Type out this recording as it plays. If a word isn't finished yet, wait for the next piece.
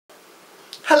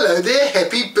Hello there,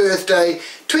 happy birthday,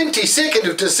 22nd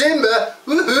of December,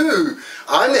 woohoo!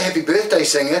 I'm the Happy Birthday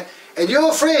Singer, and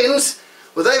your friends,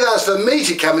 well, they've asked for me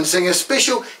to come and sing a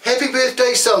special happy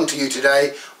birthday song to you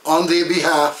today on their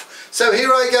behalf. So here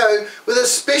I go with a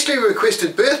specially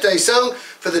requested birthday song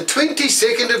for the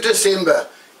 22nd of December,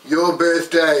 your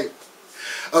birthday.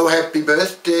 Oh, happy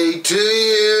birthday to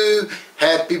you,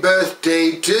 happy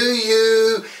birthday to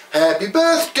you, happy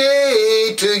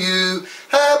birthday to you,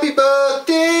 happy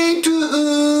birthday to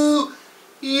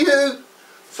you.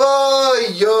 For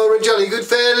you're a jolly good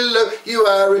fellow, you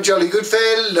are a jolly good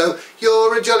fellow,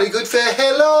 you're a jolly good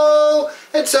fellow,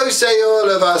 and so say all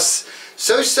of us,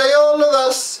 so say all of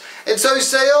us, and so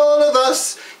say all of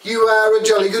us. You are a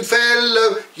jolly good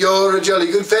fellow, you're a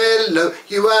jolly good fellow,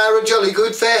 you are a jolly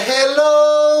good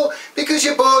fellow, because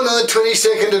you're born on the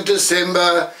 22nd of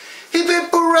December. Hip hip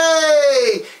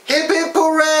hooray, hip hip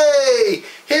hooray,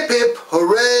 hip hip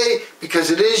hooray,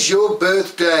 because it is your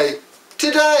birthday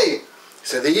today.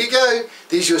 So there you go,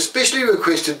 there's your specially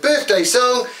requested birthday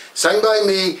song, sung by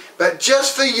me, but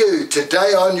just for you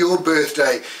today on your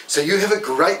birthday. So you have a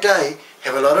great day,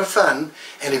 have a lot of fun,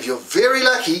 and if you're very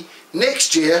lucky,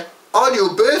 next year, on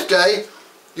your birthday,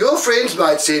 your friends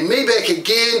might send me back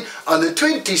again on the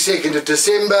 22nd of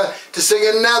December to sing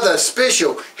another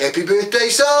special happy birthday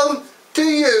song to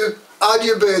you on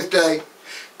your birthday.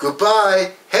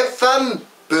 Goodbye, have fun,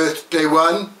 birthday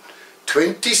one.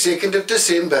 22nd of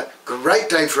December, great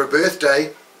day for a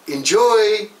birthday.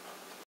 Enjoy!